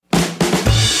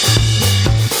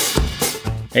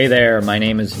Hey there, my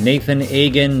name is Nathan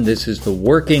Agan. This is The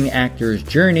Working Actor's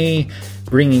Journey,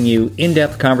 bringing you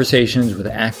in-depth conversations with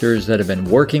actors that have been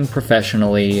working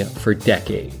professionally for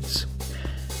decades.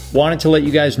 Wanted to let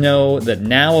you guys know that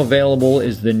now available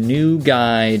is the new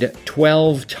guide,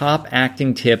 12 Top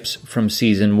Acting Tips from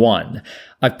Season 1.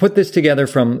 I've put this together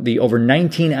from the over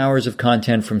 19 hours of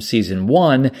content from Season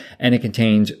 1, and it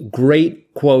contains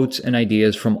great quotes and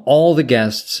ideas from all the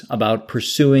guests about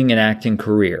pursuing an acting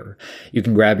career. You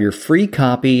can grab your free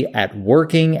copy at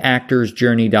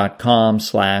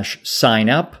workingactorsjourney.com/sign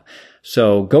up.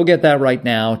 So go get that right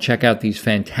now. Check out these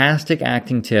fantastic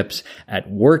acting tips at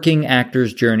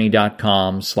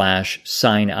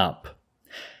workingactorsjourney.com/sign up.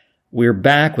 We're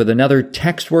back with another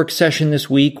text work session this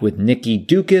week with Nikki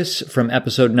Doukas from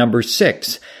episode number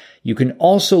 6. You can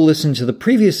also listen to the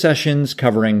previous sessions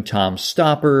covering Tom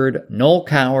Stoppard, Noel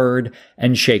Coward,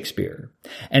 and Shakespeare.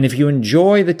 And if you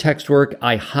enjoy the text work,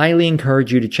 I highly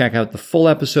encourage you to check out the full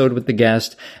episode with the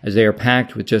guest, as they are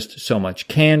packed with just so much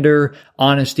candor,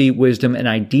 honesty, wisdom, and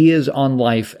ideas on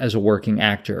life as a working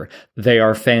actor. They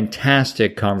are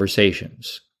fantastic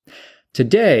conversations.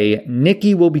 Today,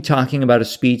 Nikki will be talking about a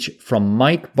speech from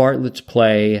Mike Bartlett's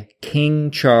play,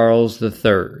 King Charles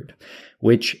III,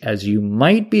 which, as you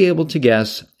might be able to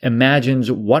guess, imagines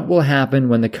what will happen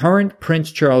when the current Prince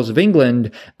Charles of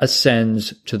England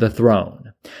ascends to the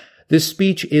throne. This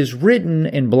speech is written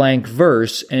in blank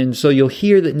verse, and so you'll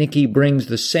hear that Nikki brings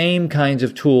the same kinds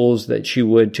of tools that she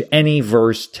would to any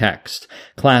verse text,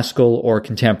 classical or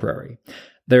contemporary.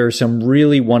 There are some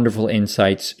really wonderful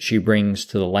insights she brings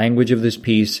to the language of this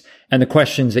piece and the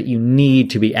questions that you need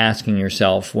to be asking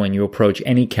yourself when you approach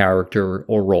any character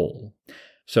or role.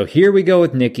 So here we go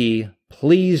with Nikki.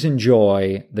 Please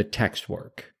enjoy the text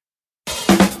work.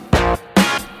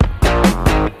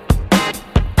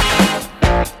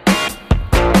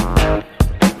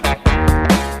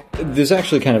 This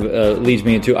actually kind of leads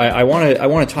me into I want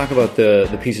to talk about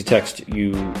the piece of text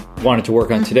you wanted to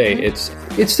work on today. It's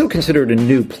still considered a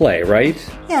new play, right?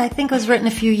 Yeah, I think it was written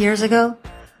a few years ago.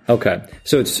 Okay,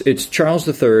 so it's Charles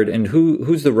III, and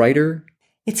who's the writer?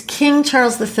 It's King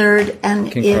Charles III,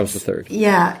 and Charles III.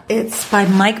 Yeah, it's by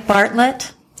Mike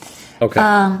Bartlett. Okay,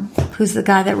 who's the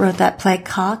guy that wrote that play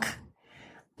Cock?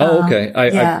 Oh, okay.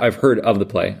 I've heard of the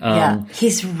play. Yeah,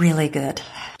 he's really good.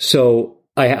 So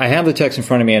I have the text in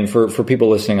front of me, and for people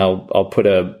listening, I'll put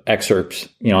a excerpt,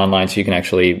 online so you can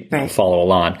actually follow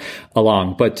along.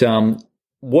 But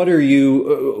what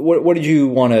did you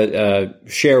want to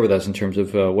share with us in terms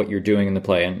of what you're doing in the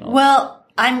play? Well,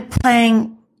 I'm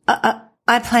playing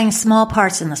small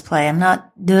parts in this play. I'm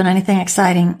not doing anything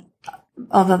exciting,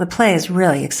 although the play is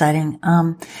really exciting.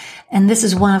 And this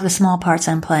is one of the small parts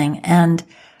I'm playing. And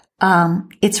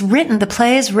the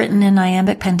play is written in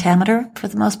iambic pentameter for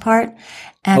the most part.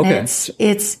 And it's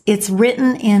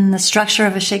written in the structure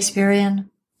of a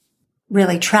Shakespearean,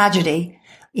 really tragedy,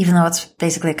 even though it's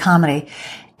basically a comedy.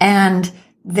 And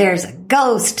there's a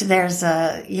ghost, there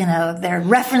are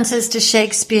references to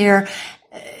Shakespeare.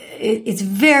 It's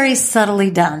very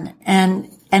subtly done.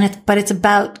 But it's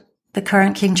about the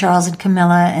current King Charles and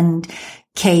Camilla and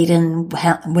Kate and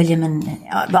William, and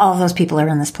all of those people are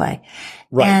in this play.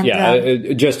 Right.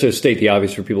 And, just to state the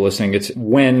obvious for people listening, it's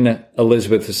when Queen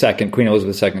Elizabeth II,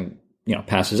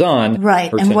 passes on. Right.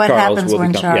 And what happens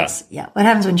when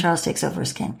Charles takes over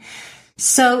as king.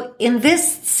 So in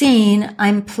this scene,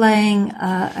 I'm playing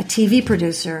a TV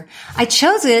producer. I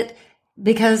chose it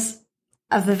because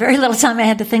of the very little time I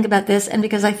had to think about this, and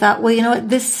because I thought, well, you know what,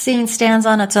 this scene stands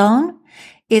on its own.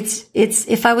 It's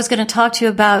if I was going to talk to you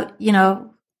about,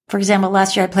 for example,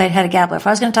 last year I played Hedda Gabler. If I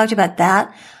was going to talk to you about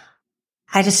that,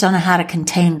 I just don't know how to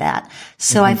contain that.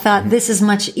 So I thought this is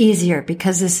much easier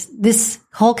because this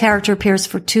whole character appears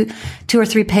for two or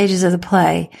three pages of the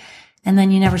play, and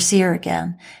then you never see her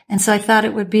again. And so I thought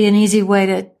it would be an easy way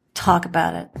to talk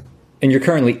about it. And you're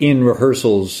currently in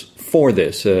rehearsals for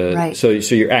this, right? So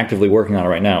you're actively working on it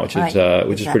right now, which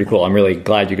is pretty cool. I'm really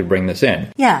glad you could bring this in.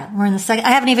 Yeah, we're in the second.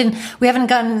 We haven't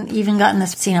gotten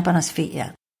this scene up on his feet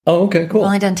yet. Oh, okay, cool. We've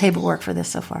only done table work for this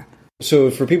so far.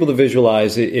 So for people to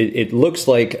visualize, it looks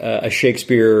like a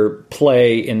Shakespeare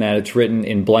play in that it's written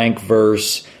in blank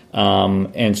verse,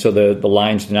 and so the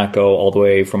lines do not go all the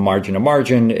way from margin to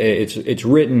margin. It's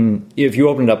written, if you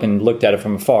opened it up and looked at it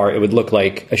from afar, it would look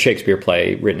like a Shakespeare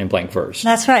play written in blank verse.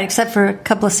 That's right, except for a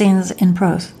couple of scenes in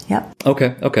prose. Yep.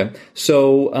 Okay.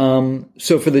 So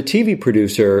for the TV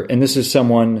producer, and this is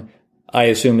someone I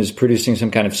assume is producing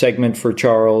some kind of segment for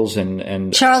Charles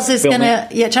and Charles is gonna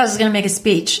make a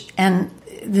speech, and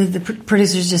the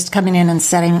producer's just coming in and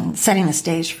setting the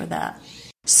stage for that.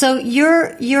 So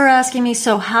you're asking me,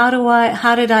 so how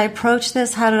did I approach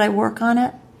this? How did I work on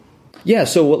it? Yeah.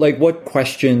 So what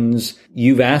questions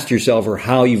you've asked yourself or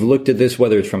how you've looked at this,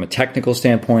 whether it's from a technical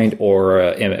standpoint or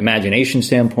an imagination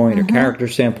standpoint or character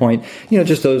standpoint,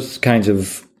 just those kinds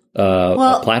of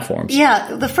platforms.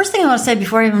 Yeah. The first thing I want to say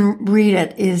before I even read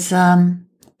it is,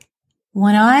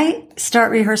 when I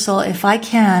start rehearsal, if I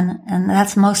can, and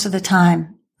that's most of the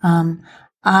time,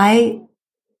 I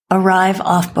arrive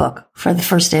off book for the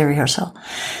first day of rehearsal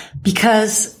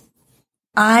because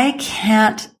I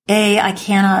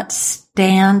cannot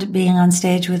stand being on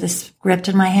stage with a script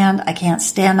in my hand. I can't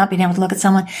stand not being able to look at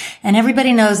someone. And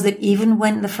everybody knows that even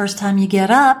when the first time you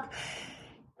get up,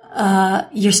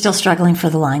 you're still struggling for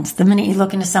the lines. The minute you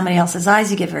look into somebody else's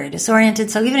eyes, you get very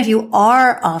disoriented. So even if you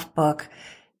are off book,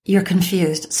 you're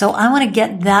confused. So I want to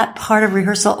get that part of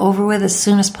rehearsal over with as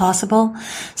soon as possible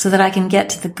so that I can get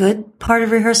to the good part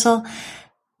of rehearsal.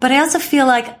 But I also feel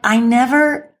like I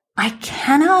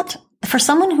cannot, for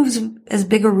someone who's as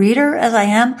big a reader as I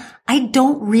am, I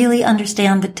don't really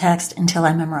understand the text until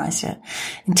I memorize it.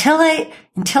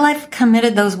 Until I've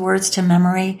committed those words to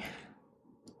memory,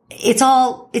 it's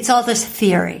all this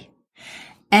theory.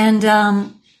 And,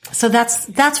 so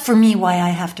that's for me why I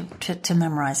have to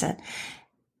memorize it.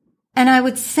 And I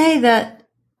would say that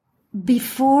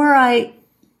before I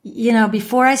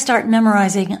start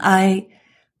memorizing, I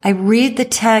read the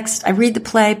text, I read the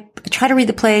play, I try to read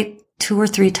the play 2 or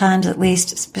 3 times at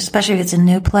least, especially if it's a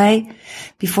new play,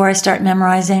 before I start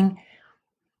memorizing.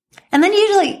 And then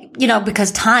usually,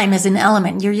 because time is an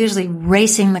element, you're usually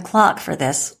racing the clock for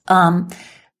this.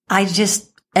 I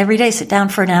just every day sit down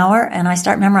for an hour and I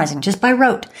start memorizing just by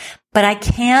rote. But I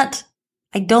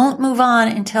don't move on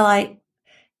until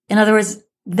in other words,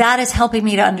 that is helping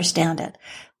me to understand it.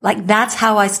 Like that's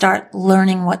how I start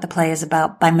learning what the play is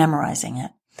about, by memorizing it.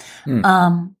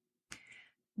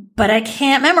 But I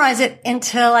can't memorize it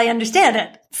until I understand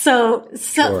it. So it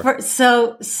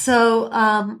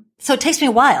takes me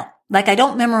a while. Like I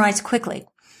don't memorize quickly.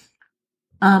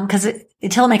 Cause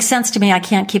until it makes sense to me, I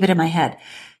can't keep it in my head.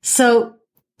 So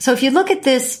if you look at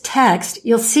this text,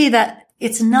 you'll see that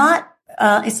it's not,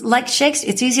 it's like Shakespeare.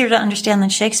 It's easier to understand than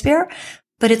Shakespeare,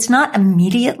 but it's not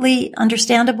immediately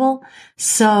understandable.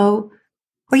 So,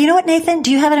 or you know what, Nathan? Do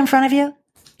you have it in front of you?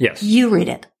 Yes. You read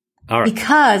it. All right.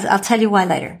 Because I'll tell you why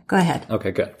later. Go ahead.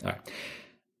 Okay, good. All right.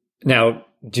 Now,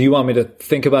 do you want me to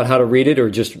think about how to read it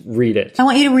or just read it? I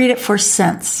want you to read it for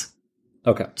sense.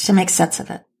 Okay. Just to make sense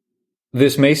of it.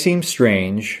 This may seem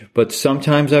strange, but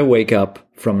sometimes I wake up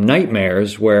from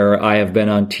nightmares where I have been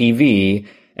on TV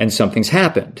and something's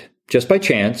happened. Just by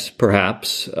chance,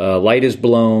 perhaps, a light is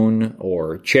blown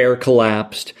or chair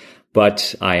collapsed,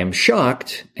 but I am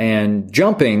shocked and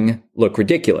jumping look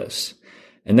ridiculous.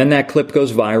 And then that clip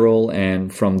goes viral,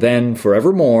 and from then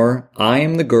forevermore, I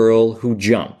am the girl who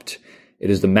jumped. It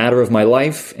is the matter of my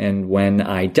life, and when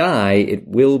I die, it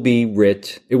will be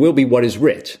what is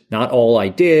writ. Not all I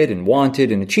did and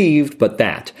wanted and achieved, but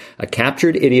that, a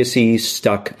captured idiocy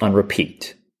stuck on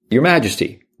repeat. Your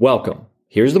Majesty, welcome.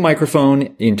 Here's the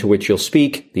microphone into which you'll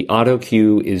speak. The auto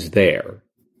cue is there.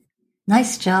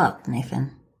 Nice job,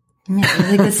 Nathan. You made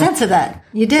really good sense of that.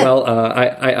 You did. Well,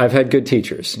 I've had good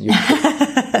teachers.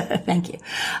 Thank you.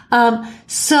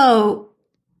 So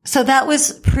that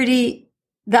was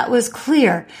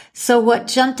clear. So what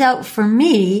jumped out for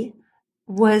me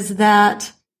was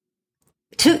that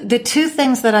the two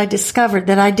things that I discovered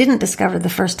that I didn't discover the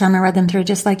first time I read them through,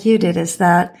 just like you did, is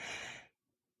that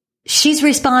she's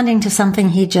responding to something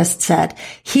he just said.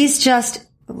 He's just,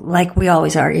 like we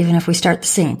always are, even if we start the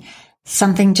scene.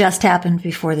 Something just happened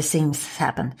before the scene's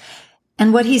happened.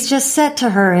 And what he's just said to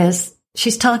her is,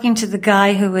 she's talking to the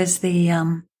guy who is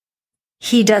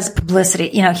he does publicity,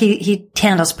 he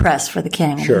handles press for the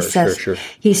king. And Sure.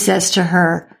 He says to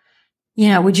her,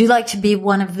 would you like to be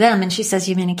one of them? And she says,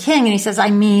 you mean a king? And he says,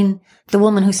 I mean the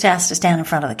woman who has to stand in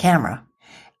front of the camera.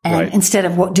 And right. Instead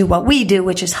of do what we do,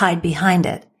 which is hide behind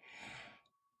it.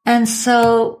 And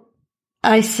so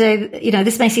I say,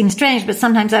 this may seem strange, but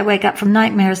sometimes I wake up from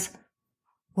nightmares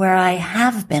where I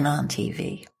have been on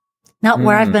TV. Not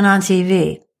where I've been on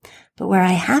TV, but where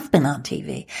I have been on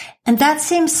TV. And that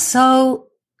seems so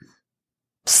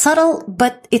subtle,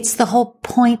 but it's the whole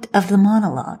point of the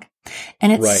monologue.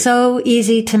 And it's so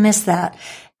easy to miss that.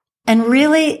 And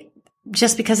really,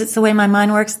 just because it's the way my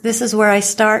mind works, this is where I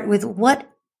start with what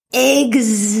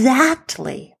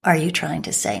exactly are you trying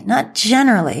to say? Not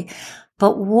generally,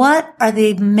 but what are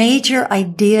the major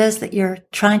ideas that you're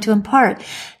trying to impart?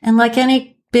 And like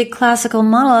any big classical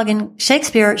monologue in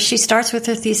Shakespeare, she starts with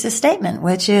her thesis statement,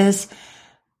 which is,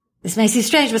 this may seem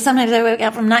strange, but sometimes I wake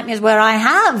up from nightmares where I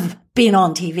have being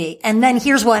on TV. And then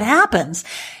here's what happens.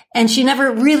 And she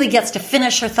never really gets to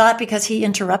finish her thought because he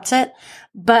interrupts it.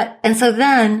 And so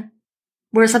then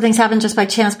where something's happened just by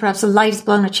chance, perhaps a light is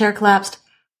blown, a chair collapsed,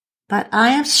 but I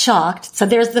am shocked. So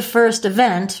there's the first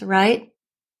event, right?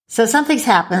 So something's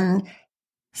happened.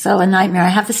 So a nightmare. I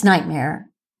have this nightmare,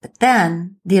 but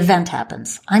then the event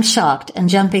happens. I'm shocked and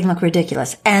jumping look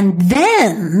ridiculous. And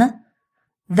then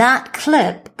that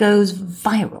clip goes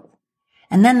viral.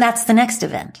 And then that's the next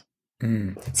event.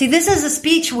 See, this is a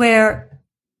speech where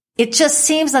it just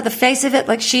seems like the face of it,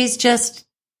 like she's just,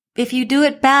 if you do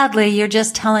it badly, you're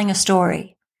just telling a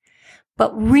story.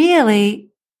 But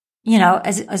really, you know,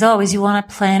 as always, you want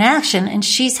to play an action, and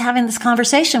she's having this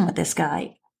conversation with this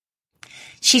guy.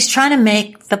 She's trying to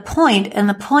make the point, and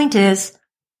the point is,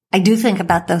 I do think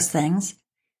about those things.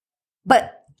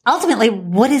 But ultimately,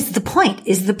 what is the point?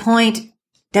 Is the point,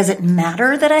 does it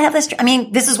matter that I have this? I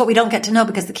mean, this is what we don't get to know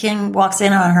because the king walks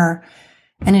in on her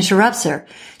and interrupts her.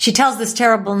 She tells this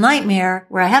terrible nightmare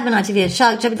where I have been on TV, it's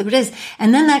shocked, look what it is.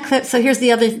 And then that clip, so here's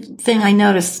the other thing I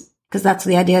noticed, because that's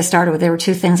the idea I started with. There were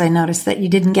two things I noticed that you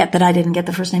didn't get, that I didn't get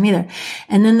the first time either.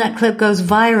 And then that clip goes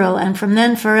viral, and from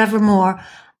then forevermore,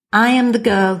 I am the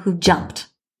girl who jumped.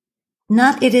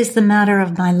 Not it is the matter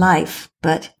of my life,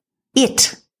 but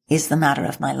it is the matter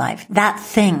of my life. That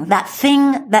thing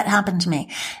that happened to me.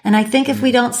 And I think if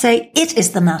we don't say it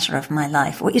is the matter of my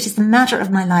life, or it is the matter of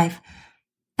my life,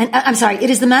 and I'm sorry, it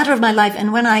is the matter of my life,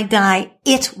 and when I die,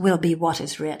 it will be what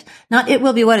is writ. Not it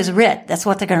will be what is writ. That's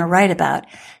what they're going to write about.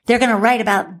 They're going to write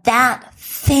about that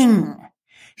thing.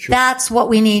 Sure. That's what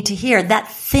we need to hear. That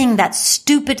thing, that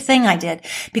stupid thing I did.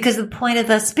 Because the point of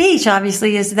the speech,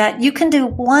 obviously, is that you can do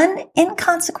one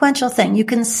inconsequential thing. You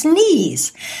can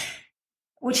sneeze,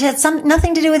 which has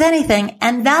nothing to do with anything,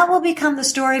 and that will become the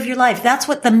story of your life. That's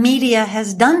what the media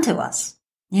has done to us,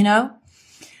 you know?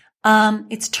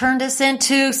 It's turned us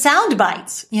into sound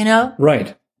bites, you know?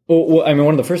 Right. Well, I mean,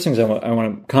 one of the first things I want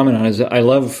to comment on is I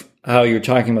love how you're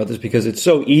talking about this, because it's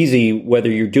so easy, whether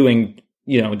you're doing,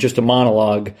 you know, just a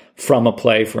monologue from a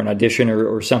play for an audition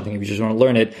or something, if you just want to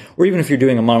learn it, or even if you're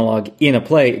doing a monologue in a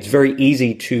play, it's very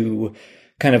easy to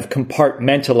kind of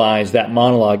compartmentalize that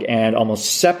monologue and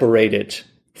almost separate it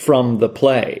from the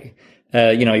play.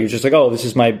 You know, you're just like, oh, this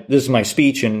is my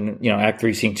speech in, you know, Act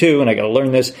 3, Scene 2, and I got to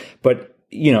learn this. But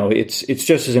you know, it's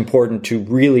just as important to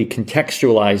really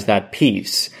contextualize that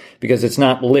piece, because it's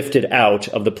not lifted out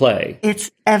of the play. It's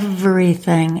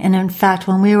everything. And in fact,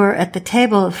 when we were at the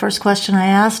table, the first question I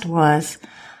asked was,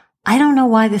 I don't know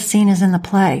why this scene is in the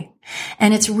play.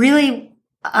 And it's really,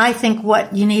 I think,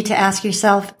 what you need to ask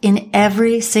yourself in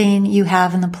every scene you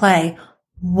have in the play.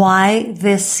 Why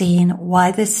this scene?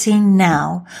 Why this scene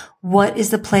now? What is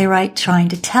the playwright trying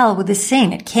to tell with this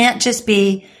scene? It can't just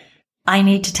be, I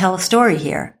need to tell a story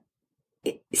here.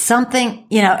 Something,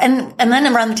 you know, and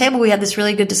then around the table, we had this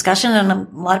really good discussion, and a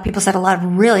lot of people said a lot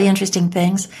of really interesting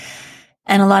things,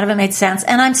 and a lot of it made sense.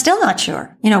 And I'm still not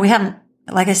sure. You know,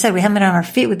 like I said, we haven't been on our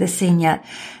feet with this scene yet.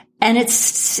 And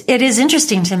it is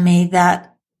interesting to me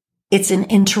that it's an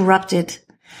interrupted,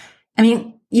 I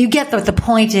mean, you get that the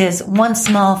point is one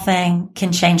small thing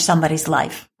can change somebody's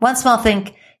life. One small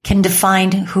thing can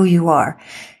define who you are.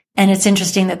 And it's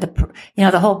interesting that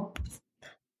the whole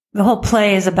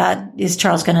play is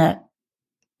Charles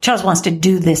wants to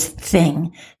do this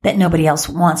thing that nobody else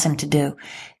wants him to do.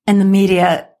 And the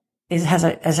media has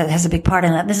a big part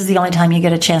in that. This is the only time you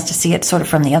get a chance to see it sort of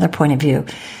from the other point of view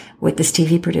with this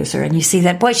TV producer. And you see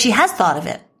that, boy, she has thought of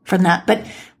it from that. But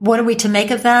what are we to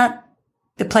make of that?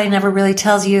 The play never really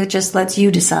tells you, it just lets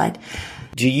you decide.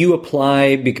 Do you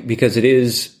apply, because it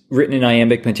is written in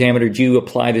iambic pentameter, do you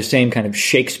apply the same kind of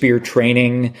Shakespeare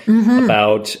training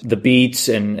about the beats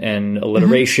and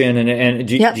alliteration? And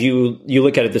do you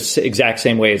look at it the exact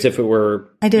same way as if it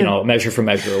were, you know, measure for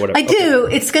measure or whatever? I do.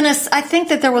 I think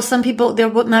that there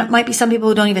might be some people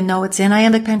who don't even know it's in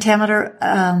iambic pentameter.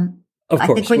 Of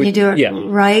course. I think when you do it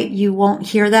right, you won't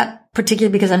hear that,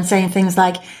 particularly because I'm saying things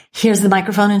like, here's the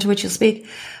microphone into which you'll speak.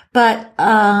 But,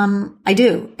 I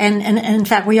do. And in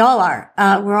fact, we all are.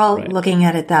 We're all looking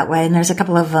at it that way. And there's a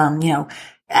couple of,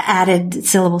 added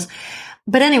syllables.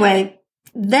 But anyway,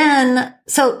 then,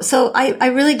 so I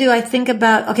really do. I think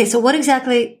about, okay, so what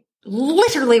exactly,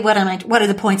 literally, what are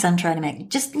the points I'm trying to make?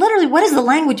 Just literally, what does the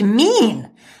language mean?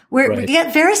 We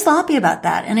get very sloppy about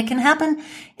that. And it can happen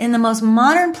in the most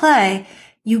modern play.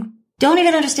 You don't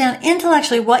even understand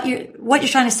intellectually what you're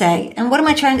trying to say, and what am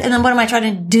I trying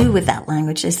to do with that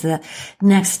language is the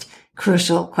next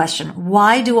crucial question.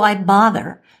 Why do I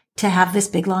bother to have this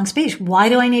big long speech? Why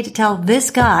do I need to tell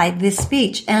this guy this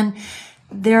speech? And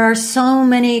there are so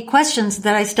many questions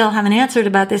that I still haven't answered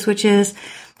about this, which is,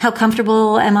 how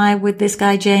comfortable am I with this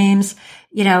guy, James?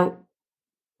 You know,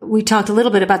 we talked a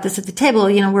little bit about this at the table.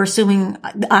 You know, we're assuming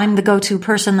I'm the go-to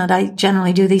person, that I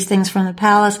generally do these things from the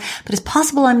palace, but it's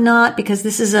possible I'm not, because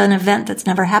this is an event that's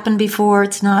never happened before.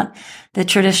 It's not the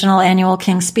traditional annual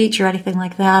King's Speech or anything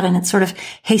like that. And it's sort of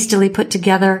hastily put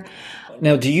together.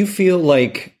 Now, do you feel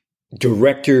like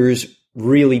directors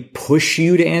really push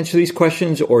you to answer these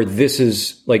questions, or this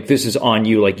is on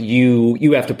you? Like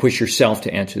you have to push yourself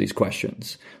to answer these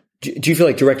questions. Do you feel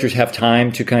like directors have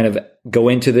time to kind of go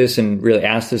into this and really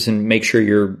ask this and make sure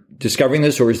you're discovering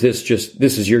this? Or is this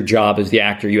is your job as the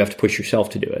actor? You have to push yourself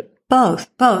to do it? Both.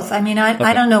 I mean,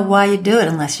 I don't know why you do it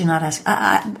unless you're not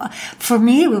asking. For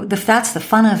me, that's the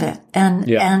fun of it. And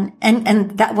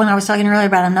that, when I was talking earlier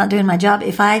about I'm not doing my job,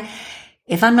 if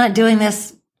I'm not doing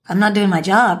this, I'm not doing my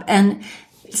job. And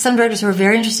some directors who are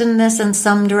very interested in this and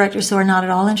some directors who are not at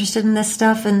all interested in this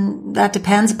stuff. And that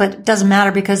depends, but it doesn't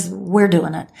matter because we're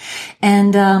doing it.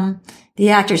 And, the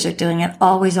actors are doing it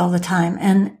always, all the time.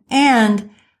 And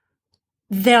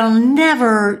they'll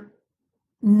never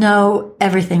know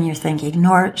everything you're thinking,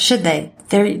 nor should they.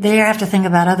 They have to think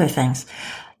about other things.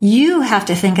 You have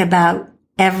to think about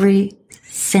every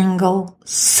single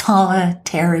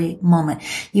solitary moment.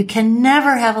 You can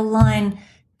never have a line,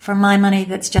 for my money,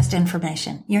 that's just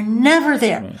information. You're never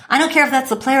there. Right. I don't care if that's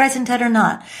the playwright's intent or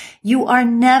not. You are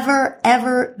never,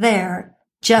 ever there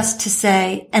just to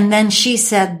say, and then she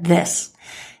said this.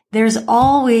 There's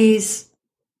always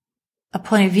a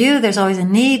point of view. There's always a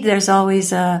need. There's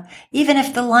always even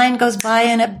if the line goes by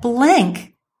in a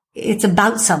blink, it's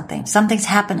about something. Something's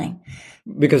happening.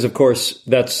 Because, of course,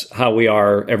 that's how we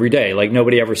are every day. Like,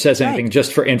 nobody ever says anything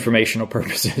just for informational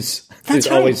purposes. There's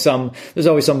always some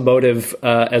motive,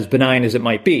 as benign as it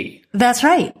might be. That's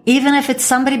right. Even if it's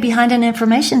somebody behind an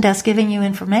information desk giving you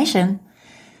information,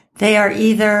 they are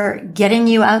either getting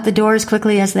you out the door as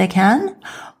quickly as they can,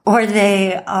 or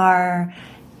they are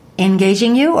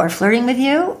engaging you or flirting with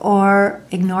you or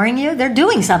ignoring you. They're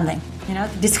doing something,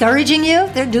 discouraging you.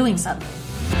 They're doing something.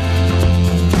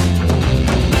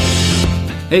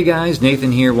 Hey guys,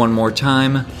 Nathan here one more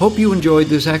time. Hope you enjoyed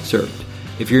this excerpt.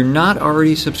 If you're not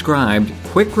already subscribed,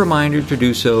 quick reminder to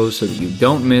do so that you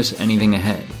don't miss anything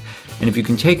ahead. And if you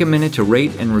can take a minute to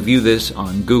rate and review this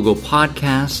on Google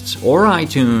Podcasts or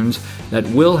iTunes, that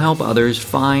will help others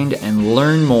find and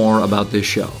learn more about this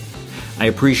show. I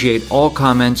appreciate all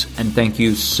comments and thank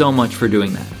you so much for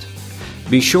doing that.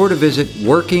 Be sure to visit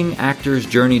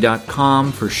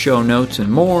workingactorsjourney.com for show notes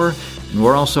and more. And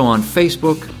we're also on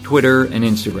Facebook, Twitter, and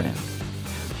Instagram.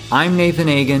 I'm Nathan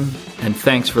Agan, and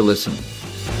thanks for listening.